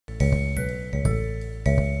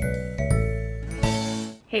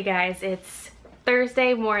Hey guys, it's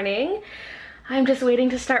Thursday morning. I'm just waiting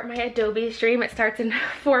to start my Adobe stream. It starts in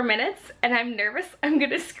 4 minutes and I'm nervous I'm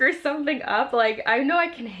gonna screw something up. Like, I know I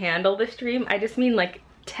can handle the stream. I just mean like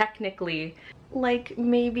technically, like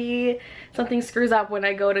maybe something screws up when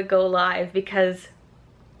I go live because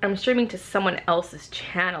I'm streaming to someone else's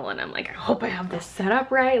channel and I'm like, I hope I have this set up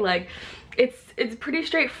right. Like, it's pretty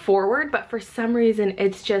straightforward, but for some reason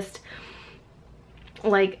it's just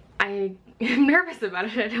like I'm nervous about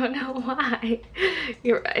it. I don't know why.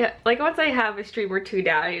 Like, once I have a stream or two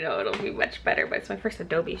down, you know, it'll be much better, but it's my first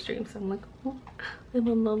Adobe stream, so I'm like, oh, I'm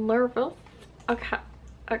a little nervous. Okay.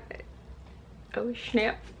 Oh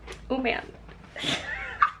snap. Oh man.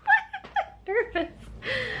 Nervous.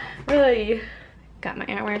 Really. Got my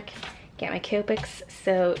artwork, got my Copics,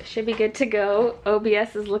 so should be good to go.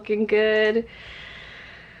 OBS is looking good.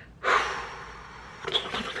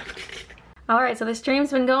 Alright, so the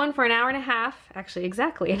stream's been going for an hour and a half. Actually,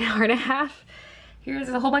 exactly an hour and a half. Here's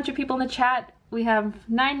a whole bunch of people in the chat. We have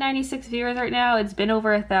 996 viewers right now. It's been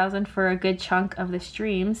over 1,000 for a good chunk of the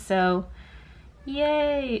stream, so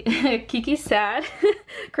yay! Kiki's sad.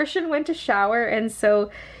 Christian went to shower, and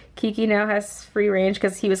so Kiki now has free range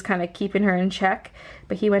because he was kind of keeping her in check,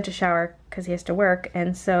 but he went to shower because he has to work,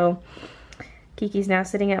 and so Kiki's now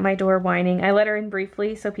sitting at my door whining. I let her in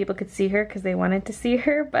briefly so people could see her because they wanted to see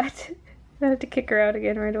her, but I had to kick her out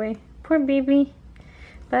again right away. Poor baby.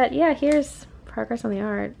 But yeah, here's progress on the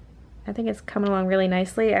art. I think it's coming along really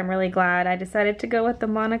nicely. I'm really glad I decided to go with the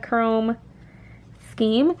monochrome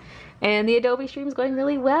scheme, and the Adobe stream's going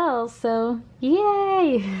really well, so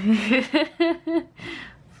yay!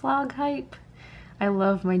 Vlog hype. I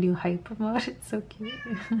love my new hype mode. It's so cute.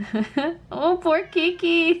 Oh, poor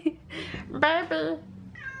Kiki. Baby.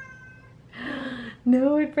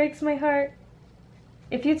 No, it breaks my heart.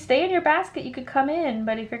 If you'd stay in your basket, you could come in,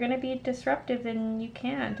 but if you're gonna be disruptive, then you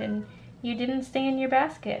can't, and you didn't stay in your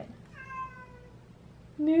basket.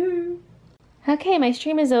 No. Okay, my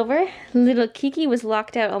stream is over. Little Kiki was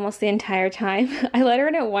locked out almost the entire time. I let her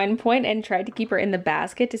in at one point and tried to keep her in the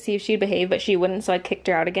basket to see if she'd behave, but she wouldn't, so I kicked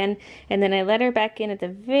her out again. And then I let her back in at the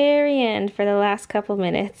very end for the last couple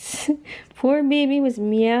minutes. Poor baby was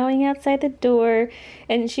meowing outside the door.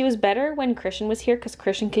 And she was better when Christian was here because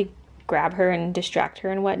Christian could grab her and distract her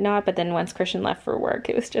and whatnot, but then once Christian left for work,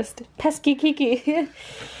 it was just pesky Kiki.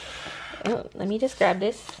 Oh, let me just grab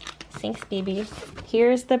this. Thanks, baby.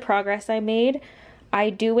 Here's the progress I made. I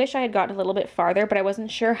do wish I had gotten a little bit farther, but I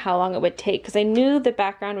wasn't sure how long it would take because I knew the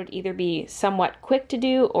background would either be somewhat quick to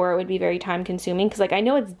do or it would be very time consuming because, like, I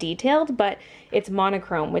know it's detailed, but it's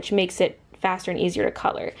monochrome, which makes it faster and easier to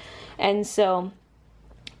color. And so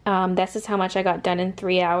this is how much I got done in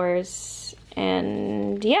 3 hours.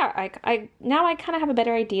 And yeah, now I kind of have a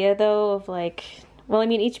better idea though of, like, well, I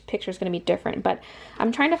mean, each picture is going to be different, but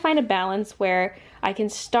I'm trying to find a balance where I can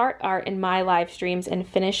start art in my live streams and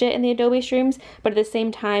finish it in the Adobe streams, but at the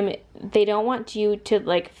same time, they don't want you to,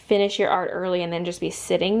 like, finish your art early and then just be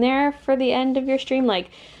sitting there for the end of your stream. Like,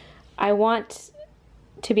 I want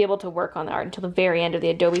to be able to work on the art until the very end of the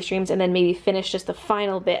Adobe streams and then maybe finish just the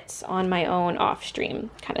final bits on my own off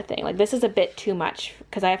stream kind of thing. Like, this is a bit too much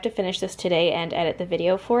because I have to finish this today and edit the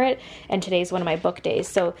video for it, and today's one of my book days,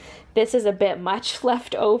 so this is a bit much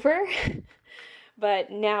left over.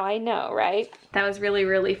 But now I know, right? That was really,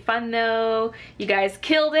 really fun though. You guys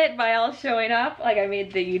killed it by all showing up. Like, I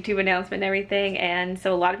made the YouTube announcement and everything, and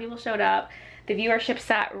so a lot of people showed up. The viewership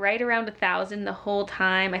sat right around 1,000 the whole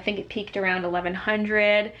time. I think it peaked around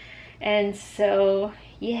 1,100. And so,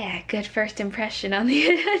 yeah, good first impression on the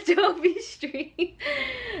Adobe stream.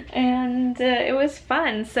 And it was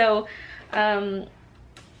fun. So,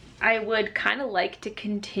 I would kind of like to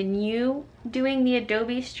continue doing the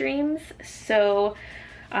Adobe streams. So,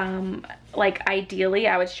 like, ideally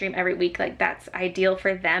I would stream every week. Like, that's ideal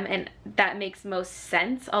for them and that makes most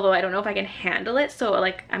sense, although I don't know if I can handle it. So,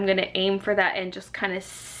 like, I'm gonna aim for that and just kind of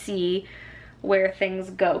see where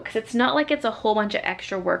things go, because it's not like it's a whole bunch of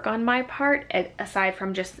extra work on my part aside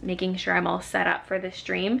from just making sure I'm all set up for the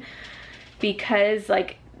stream, because,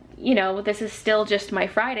 like, you know, this is still just my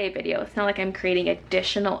Friday video. It's not like I'm creating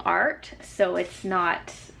additional art, so it's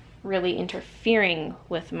not really interfering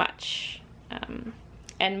with much.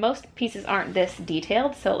 And most pieces aren't this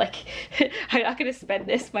detailed, so, like, I'm not gonna spend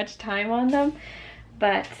this much time on them.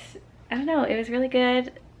 But I don't know, it was really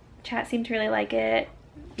good. Chat seemed to really like it.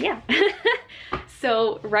 Yeah.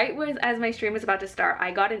 So right as my stream was about to start,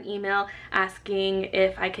 I got an email asking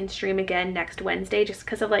if I can stream again next Wednesday just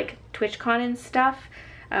because of, like, TwitchCon and stuff.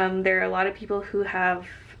 There are a lot of people who have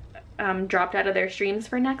dropped out of their streams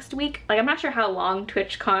for next week. Like, I'm not sure how long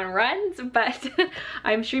TwitchCon runs, but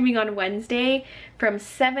I'm streaming on Wednesday from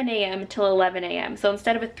 7 a.m. till 11 a.m. So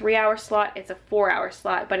instead of a 3-hour slot, it's a 4-hour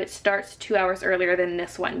slot, but it starts 2 hours earlier than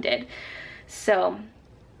this one did. So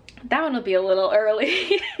that one will be a little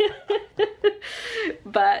early,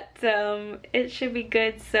 but it should be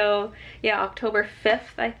good. So yeah, October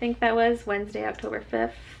 5th, I think that was Wednesday, October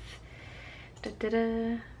 5th.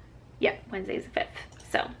 Yeah, Wednesday's the 5th.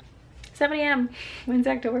 So 7 a.m.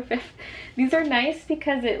 Wednesday, October 5th. These are nice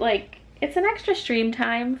because it's an extra stream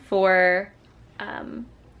time for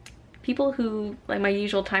people who, like, my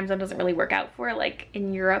usual time zone doesn't really work out for. Like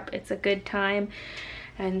in Europe, it's a good time.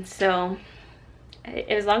 And so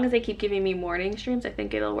as long as they keep giving me morning streams, I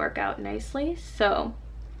think it'll work out nicely. So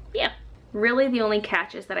yeah, really the only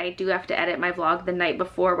catch is that I do have to edit my vlog the night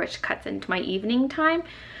before, which cuts into my evening time,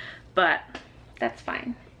 but that's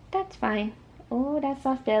fine. That's fine. Oh, that's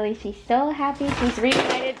soft belly. She's so happy. She's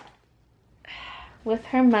reunited with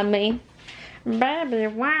her mummy. Baby,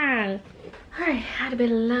 wow. Alright, had a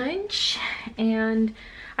bit of lunch, and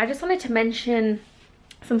I just wanted to mention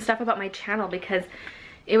some stuff about my channel because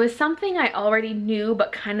it was something I already knew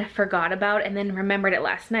but kind of forgot about, and then remembered it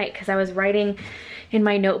last night because I was writing in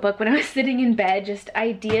my notebook when I was sitting in bed, just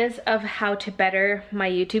ideas of how to better my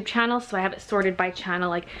YouTube channel. So I have it sorted by channel,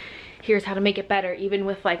 like here's how to make it better. Even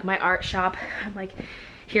with like my art shop, I'm like,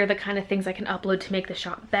 here are the kind of things I can upload to make the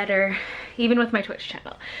shop better. Even with my Twitch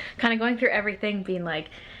channel, kind of going through everything, being like,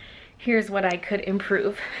 here's what I could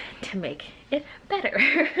improve to make it better.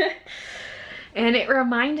 And it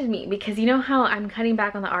reminded me, because you know how I'm cutting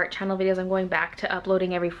back on the art channel videos, I'm going back to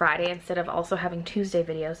uploading every Friday instead of also having Tuesday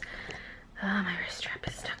videos. My wrist strap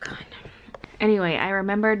is stuck on. Anyway, I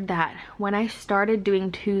remembered that when I started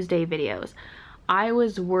doing Tuesday videos, I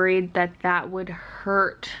was worried that that would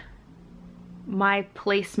hurt my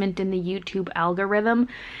placement in the YouTube algorithm.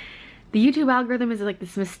 The YouTube algorithm is like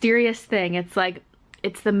this mysterious thing. It's like,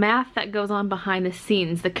 it's the math that goes on behind the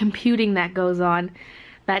scenes, the computing that goes on,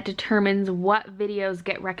 that determines what videos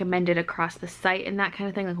get recommended across the site and that kind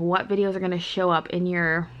of thing, like what videos are going to show up in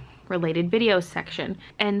your related videos section.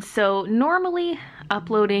 And so normally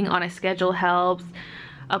uploading on a schedule helps,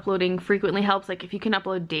 uploading frequently helps. Like if you can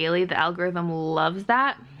upload daily, the algorithm loves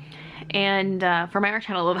that. And for my art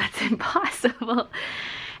channel, well, that's impossible.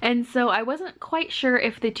 And so I wasn't quite sure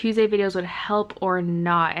if the Tuesday videos would help or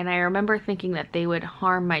not. And I remember thinking that they would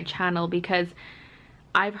harm my channel because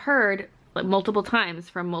I've heard like multiple times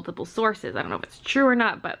from multiple sources, I don't know if it's true or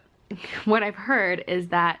not, but what I've heard is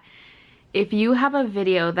that if you have a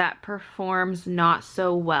video that performs not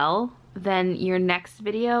so well, then your next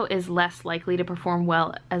video is less likely to perform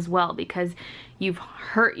well as well, because you've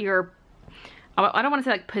hurt your, I don't want to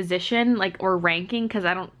say like position, like, or ranking, because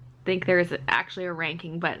I don't think there is actually a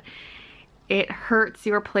ranking, but it hurts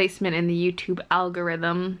your placement in the YouTube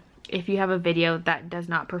algorithm if you have a video that does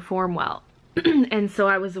not perform well. And so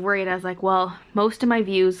I was worried. I was like, well, most of my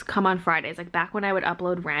views come on Fridays. Like back when I would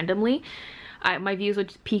upload randomly, my views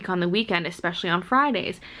would peak on the weekend, especially on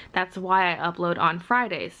Fridays. That's why I upload on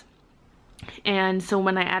Fridays. And so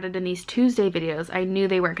when I added in these Tuesday videos, I knew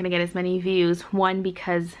they weren't going to get as many views. One,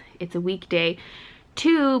 because it's a weekday.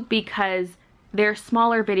 Two, because they're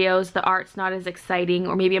smaller videos, the art's not as exciting,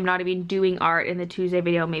 or maybe I'm not even doing art in the Tuesday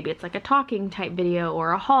video. Maybe it's like a talking type video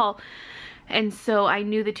or a haul. And so I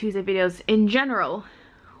knew the Tuesday videos in general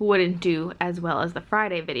wouldn't do as well as the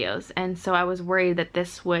Friday videos. And so I was worried that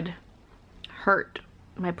this would hurt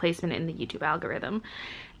my placement in the YouTube algorithm.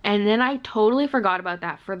 And then I totally forgot about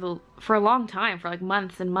that for a long time, for like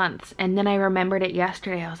months and months. And then I remembered it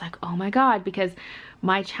yesterday. I was like, oh my God, because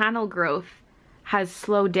my channel growth has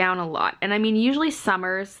slowed down a lot. And I mean, usually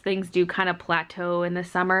summers, things do kind of plateau in the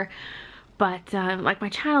summer. But like my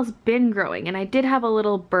channel's been growing, and I did have a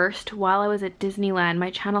little burst while I was at Disneyland. My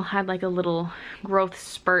channel had like a little growth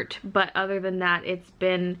spurt, but other than that, it's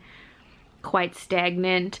been quite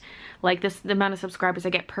stagnant. Like the amount of subscribers I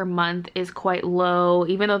get per month is quite low.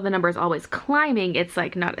 Even though the number is always climbing, it's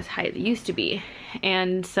like not as high as it used to be.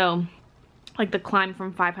 And so like the climb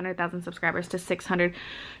from 500,000 subscribers to 600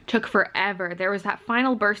 took forever. There was that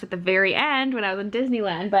final burst at the very end when I was in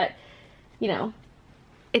Disneyland, but you know,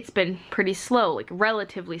 it's been pretty slow, like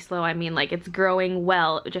relatively slow. I mean, like it's growing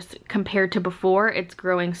well, just compared to before, it's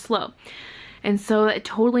growing slow. And so it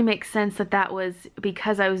totally makes sense that that was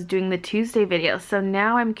because I was doing the Tuesday videos. So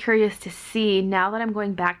now I'm curious to see, now that I'm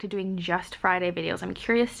going back to doing just Friday videos, I'm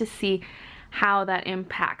curious to see how that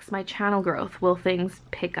impacts my channel growth. Will things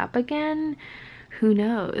pick up again? Who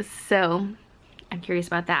knows? So I'm curious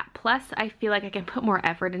about that. Plus, I feel like I can put more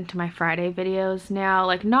effort into my Friday videos now.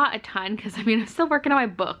 Like, not a ton, because I mean, I'm still working on my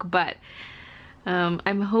book, but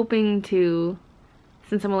I'm hoping to,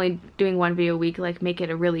 since I'm only doing one video a week, like make it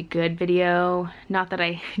a really good video. Not that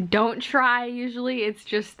I don't try usually, it's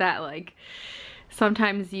just that like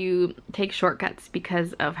sometimes you take shortcuts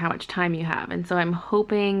because of how much time you have. And so I'm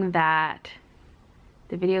hoping that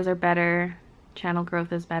the videos are better, channel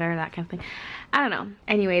growth is better, that kind of thing. I don't know.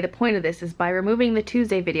 Anyway, the point of this is by removing the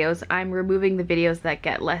Tuesday videos, I'm removing the videos that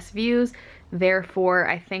get less views. Therefore,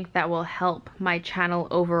 I think that will help my channel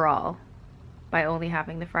overall by only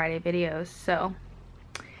having the Friday videos. So,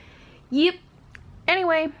 yep.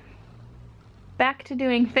 Anyway, back to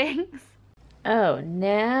doing things. Oh,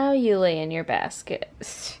 now you lay in your basket.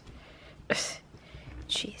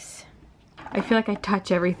 Jeez. I feel like I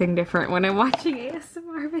touch everything different when I'm watching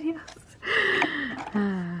ASMR videos.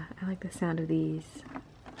 I like the sound of these.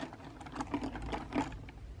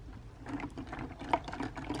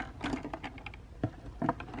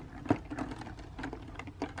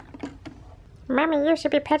 Mommy, you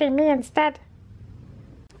should be petting me instead.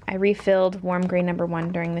 I refilled warm gray number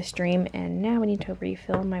 1 during the stream, and now we need to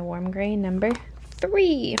refill my warm gray number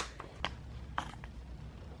 3.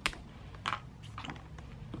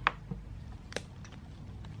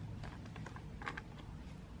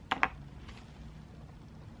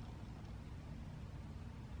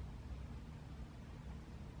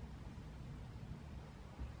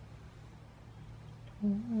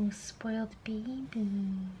 Oh, spoiled baby.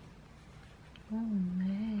 Oh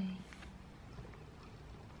my.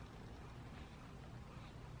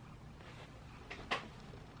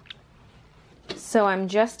 So I'm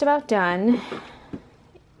just about done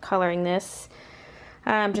coloring this.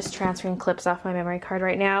 I'm just transferring clips off my memory card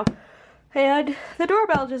right now. And the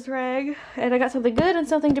doorbell just rang, and I got something good and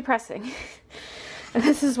something depressing. And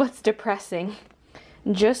this is what's depressing.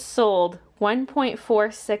 Just sold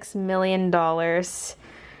 $1.46 million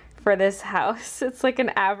for this house. It's like an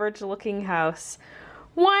average looking house.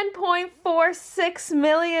 $1.46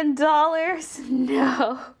 million?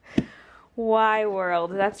 No. Why,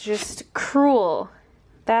 world? That's just cruel.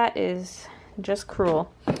 That is just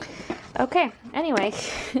cruel. Okay, anyway.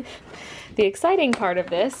 The exciting part of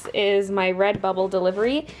this is my Redbubble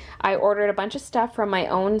delivery. I ordered a bunch of stuff from my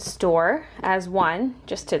own store as 1,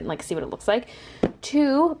 just to like see what it looks like.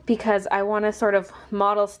 2, because I want to sort of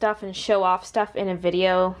model stuff and show off stuff in a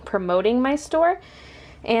video promoting my store.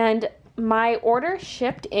 And my order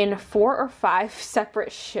shipped in 4 or 5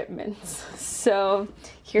 separate shipments. So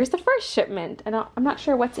here's the first shipment, and I'm not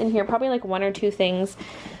sure what's in here. Probably like 1 or 2 things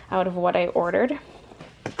out of what I ordered.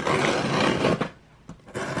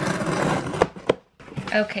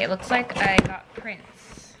 Okay, looks like I got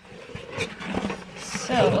prints.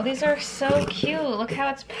 So, these are so cute. Look how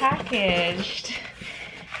it's packaged.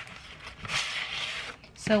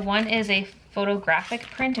 So one is a photographic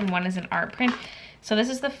print and one is an art print. So this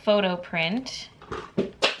is the photo print.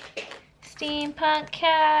 Steampunk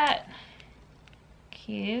cat.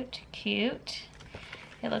 Cute, cute.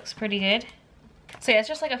 It looks pretty good. So yeah, it's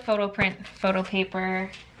just like a photo print, photo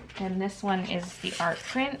paper. And this one is the art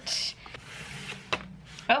print.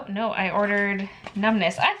 Oh no, I ordered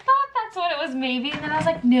numbness. I thought that's what it was maybe, and then I was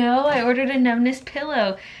like, no, I ordered a numbness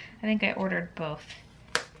pillow. I think I ordered both.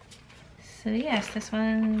 So yes, this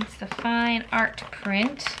one's the fine art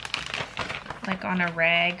print, like on a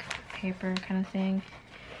rag paper kind of thing.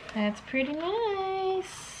 That's pretty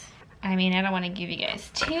nice. I mean, I don't want to give you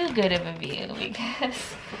guys too good of a view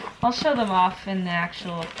because I'll show them off in the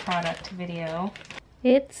actual product video.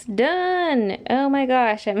 It's done! Oh my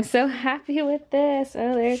gosh, I'm so happy with this.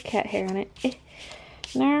 Oh, there's cat hair on it.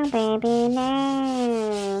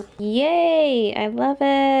 Yay! I love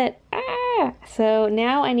it! Ah! So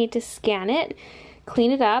now I need to scan it, clean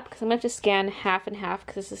it up, because I'm going to have to scan half and half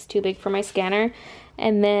because this is too big for my scanner.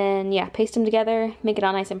 And then, yeah, paste them together, make it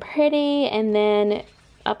all nice and pretty, and then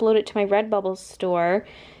upload it to my Redbubble store.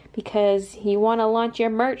 Because you want to launch your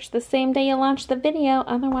merch the same day you launch the video,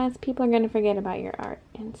 otherwise people are going to forget about your art.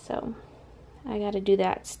 And so I got to do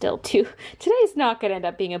that still too. Today's not going to end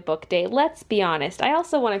up being a book day, let's be honest. I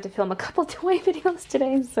also wanted to film a couple toy videos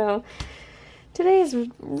today, so today's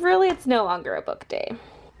really, it's no longer a book day.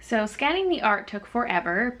 So scanning the art took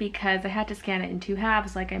forever because I had to scan it in 2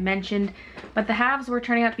 halves like I mentioned, but the halves were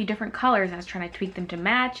turning out to be different colors. I was trying to tweak them to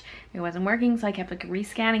match. It wasn't working, so I kept like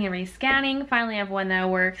rescanning and rescanning. Finally I have one that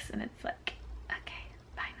works and it's like, okay,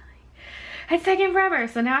 finally. It's taken forever.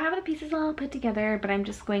 So now I have the pieces all put together, but I'm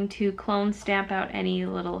just going to clone stamp out any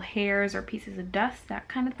little hairs or pieces of dust, that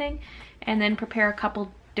kind of thing, and then prepare a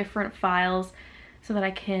couple different files so that I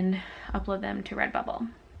can upload them to Redbubble.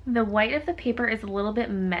 The white of the paper is a little bit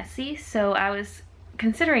messy, so I was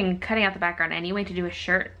considering cutting out the background anyway to do a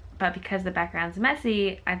shirt, but because the background's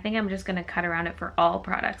messy, I think I'm just gonna cut around it for all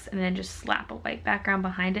products and then just slap a white background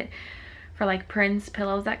behind it for like prints,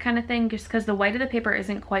 pillows, that kind of thing, just because the white of the paper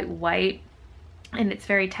isn't quite white and it's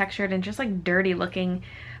very textured and just like dirty looking.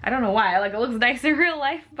 I don't know why, like it looks nice in real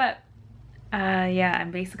life, but yeah, I'm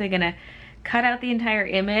basically gonna cut out the entire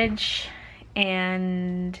image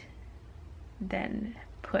and then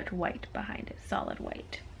put white behind it, solid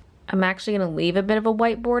white. I'm actually gonna leave a bit of a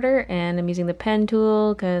white border, and I'm using the pen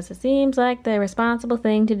tool because it seems like the responsible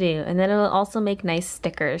thing to do. And then it'll also make nice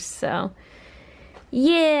stickers, so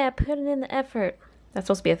yeah, putting in the effort. That's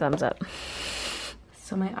supposed to be a thumbs up.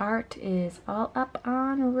 So my art is all up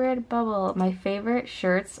on Redbubble. My favorite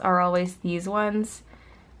shirts are always these ones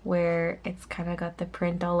where it's kind of got the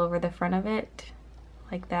print all over the front of it,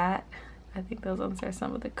 like that. I think those ones are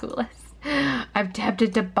some of the coolest. I've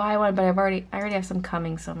tempted to buy one, but I already have some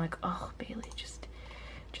coming, so I'm like, oh, Baylee, just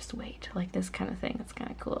wait. Like this kind of thing, it's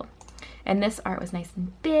kind of cool. And this art was nice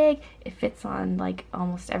and big. It fits on like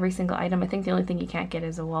almost every single item. I think the only thing you can't get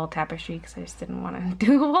is a wall tapestry because I just didn't want to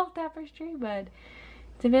do a wall tapestry, but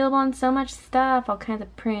it's available on so much stuff, all kinds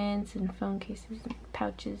of prints and phone cases and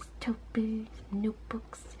pouches, tote bags,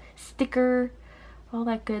 notebooks, sticker, all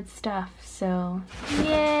that good stuff. So,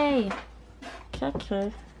 yay!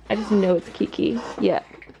 Okay. I just know it's Kiki. Yeah.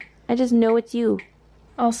 I just know it's you.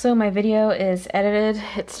 Also, my video is edited.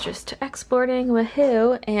 It's just exporting,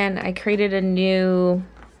 woohoo, and I created a new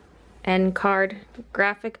end card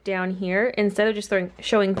graphic down here. Instead of just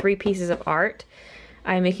showing 3 pieces of art,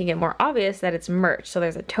 I'm making it more obvious that it's merch. So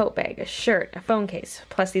there's a tote bag, a shirt, a phone case.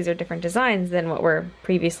 Plus these are different designs than what were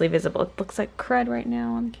previously visible. It looks like crud right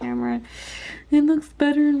now on camera. It looks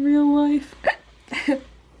better in real life.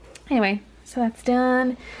 Anyway, so that's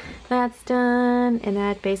done. That's done. And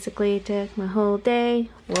that basically took my whole day.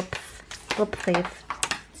 Whoops. Whoopsies.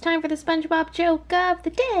 It's time for the SpongeBob joke of the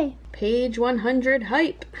day. Page 100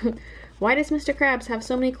 hype. Why does Mr. Krabs have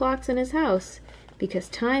so many clocks in his house? Because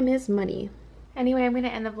time is money. Anyway, I'm going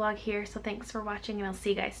to end the vlog here, so thanks for watching, and I'll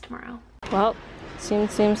see you guys tomorrow. Well, Tsum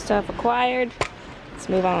Tsum stuff acquired. Let's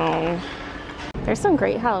move on. There's some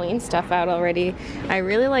great Halloween stuff out already. I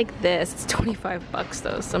really like this. It's 25 bucks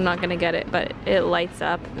though, so I'm not going to get it, but it lights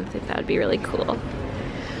up. I think that would be really cool.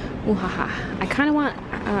 I kind of want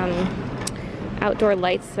outdoor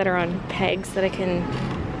lights that are on pegs that I can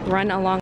run along